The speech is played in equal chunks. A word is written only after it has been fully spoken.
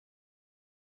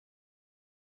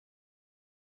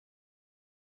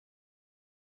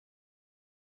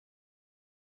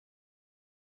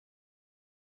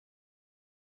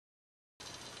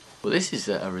Well, this is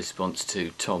a response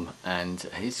to Tom and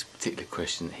his particular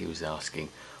question that he was asking.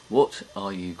 What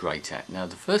are you great at? Now,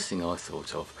 the first thing I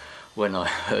thought of when I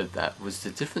heard that was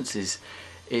the differences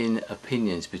in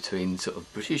opinions between sort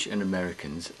of British and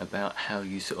Americans about how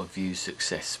you sort of view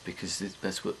success, because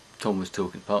that's what Tom was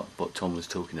talking about. What Tom was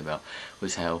talking about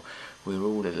was how we're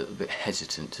all a little bit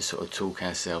hesitant to sort of talk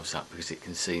ourselves up because it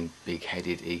can seem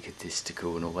big-headed,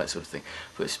 egotistical and all that sort of thing.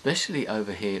 But especially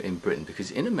over here in Britain,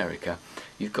 because in America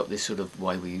you've got this sort of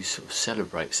way where you sort of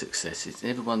celebrate success.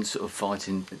 Everyone's sort of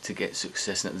fighting to get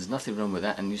success, and there's nothing wrong with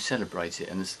that, and you celebrate it,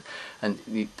 and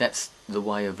that's the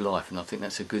way of life, and I think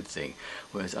that's a good thing.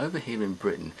 Whereas over here in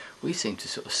Britain we seem to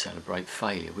sort of celebrate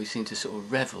failure. We seem to sort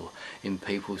of revel in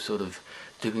people sort of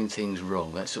doing things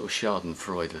wrong. That sort of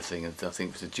Schadenfreude thing, I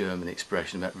think was a German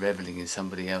expression about reveling in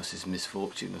somebody else's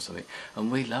misfortune or something,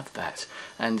 and we love that.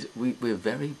 And we're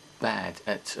very bad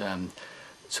at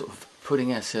sort of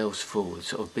putting ourselves forward,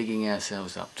 sort of bigging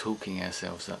ourselves up, talking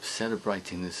ourselves up,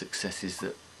 celebrating the successes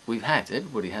that we've had.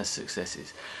 Everybody has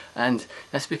successes, and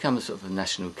that's become a sort of a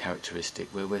national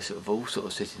characteristic where we're sort of all sort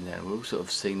of sitting there and we're all sort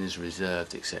of seen as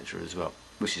reserved, etc. as well,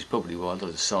 which is probably why a lot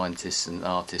of scientists and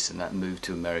artists and that moved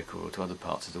to America or to other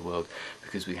parts of the world,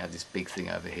 because we have this big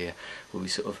thing over here where we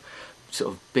sort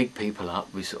of big people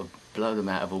up, we sort of blow them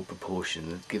out of all proportion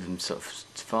and give them sort of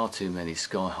far too many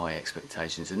sky high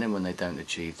expectations, and then when they don't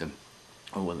achieve them,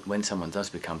 or when someone does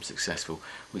become successful,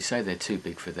 we say they're too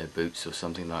big for their boots or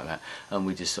something like that, and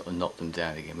we just sort of knock them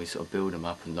down again. We sort of build them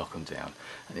up and knock them down,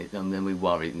 and then we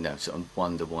worry, sort of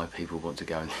wonder why people want to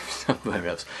go and live somewhere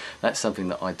else. That's something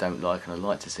that I don't like, and I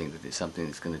like to think that it's something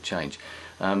that's going to change.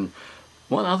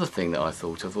 One other thing that I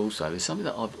thought of also is something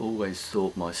that I've always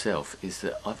thought myself, is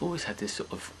that I've always had this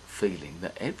sort of feeling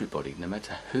that everybody, no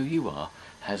matter who you are,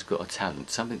 has got a talent,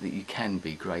 something that you can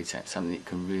be great at, something that you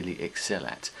can really excel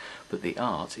at. But the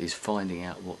art is finding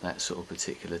out what that sort of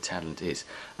particular talent is.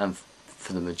 And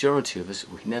for the majority of us,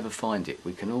 we never find it.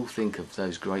 We can all think of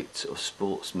those great sort of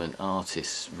sportsmen,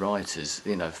 artists, writers,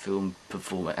 film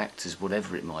performer, actors,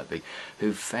 whatever it might be,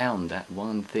 who've found that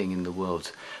one thing in the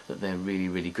world that they're really,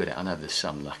 really good at. I know there's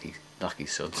some lucky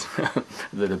sods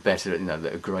that are better,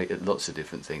 that are great at lots of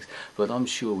different things, but I'm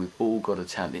sure we've all got a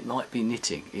talent. It might be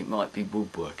knitting, it might be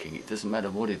woodworking, it doesn't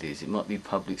matter what it is, it might be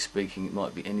public speaking, it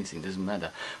might be anything, it doesn't matter,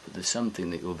 but there's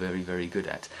something that you're very, very good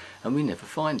at, and we never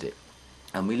find it.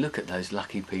 And we look at those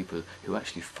lucky people who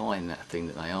actually find that thing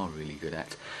that they are really good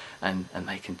at, and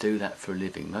they can do that for a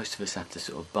living. Most of us have to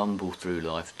sort of bumble through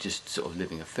life just sort of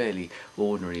living a fairly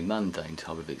ordinary, mundane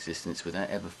type of existence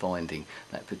without ever finding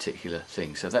that particular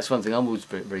thing. So that's one thing I'm always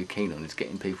very, very keen on, is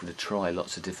getting people to try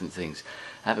lots of different things,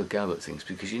 have a go at things,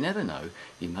 because you never know,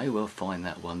 you may well find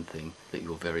that one thing that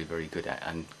you're very, very good at,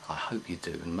 and I hope you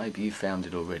do, and maybe you found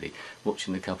it already.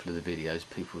 Watching a couple of the videos,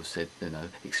 people have said,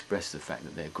 express the fact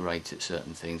that they're great at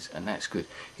certain things, and that's good.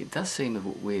 It does seem a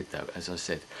bit weird though, as I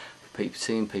said,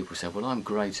 seeing people say, well, I'm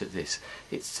great at this.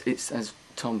 It's as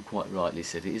Tom quite rightly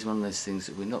said, it is one of those things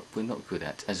that we're not good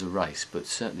at as a race, but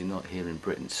certainly not here in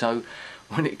Britain. So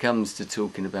when it comes to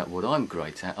talking about what I'm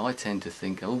great at, I tend to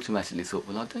think, I automatically thought,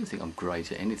 well, I don't think I'm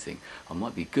great at anything. I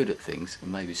might be good at things,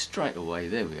 and maybe straight away,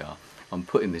 there we are, I'm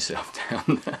putting myself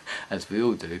down, as we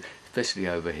all do, especially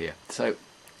over here. So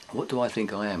what do I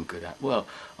think I am good at? Well,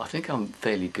 I think I'm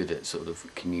fairly good at sort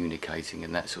of communicating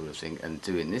and that sort of thing, and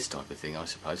doing this type of thing, I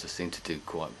suppose. I seem to do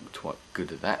quite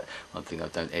good at that. One thing, I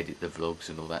don't edit the vlogs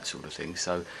and all that sort of thing,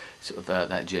 so sort of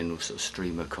that general sort of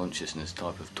stream of consciousness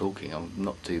type of talking, I'm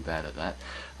not too bad at that.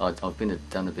 I've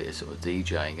done a bit of sort of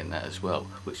DJing and that as well,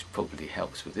 which probably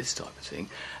helps with this type of thing,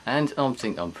 and I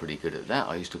think I'm pretty good at that.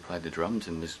 I used to play the drums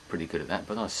and was pretty good at that,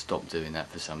 but I stopped doing that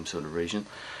for some sort of reason.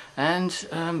 And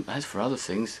as for other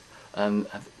things,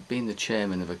 I've been the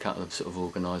chairman of a couple of sort of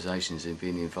organisations and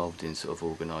been involved in sort of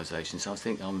organisations. I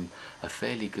think I'm a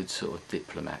fairly good sort of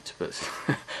diplomat, but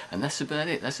and that's about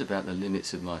it. That's about the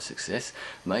limits of my success.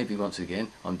 Maybe once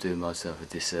again I'm doing myself a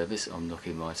disservice, I'm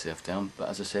knocking myself down, but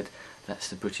as I said, that's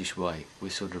the British way. We're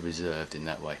sort of reserved in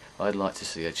that way. I'd like to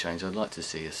see a change. I'd like to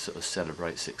see us sort of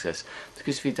celebrate success,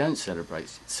 because if you don't celebrate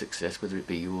success, whether it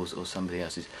be yours or somebody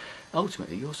else's,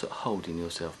 ultimately you're sort of holding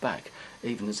yourself back.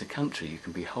 Even as a country, you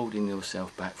can be holding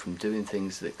yourself back from doing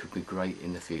things that could be great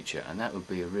in the future, and that would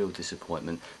be a real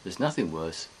disappointment. There's nothing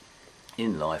worse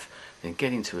in life than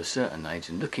getting to a certain age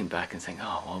and looking back and thinking,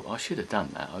 oh, I should have done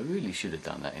that. I really should have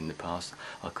done that in the past.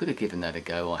 I could have given that a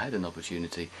go. I had an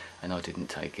opportunity and I didn't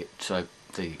take it. So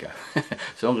there you go.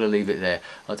 So I'm going to leave it there.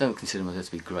 I don't consider myself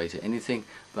to be great at anything,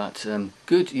 but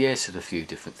good, yes, at a few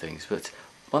different things. But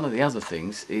One of the other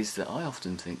things is that I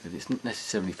often think that it's not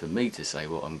necessarily for me to say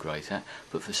what I'm great at,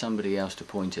 but for somebody else to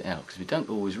point it out, because we don't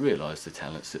always realise the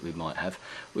talents that we might have.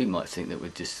 We might think that we're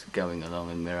just going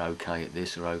along and we're okay at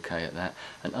this or okay at that,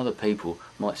 and other people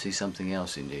might see something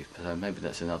else in you, so maybe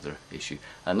that's another issue.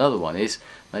 Another one is,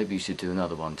 maybe you should do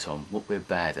another one, Tom, what we're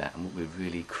bad at and what we're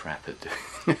really crap at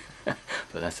doing.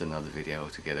 But that's another video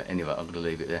altogether. Anyway, I'm going to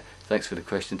leave it there. Thanks for the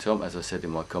question, Tom. As I said in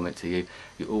my comment to you,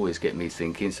 you always get me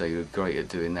thinking, so you're great at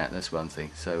doing that. That's one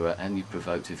thing. So, and you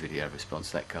provoked a video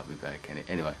response. That can't be bad, can it?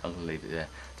 Anyway, I'm going to leave it there.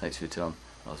 Thanks for your time.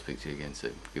 I'll speak to you again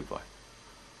soon. Goodbye.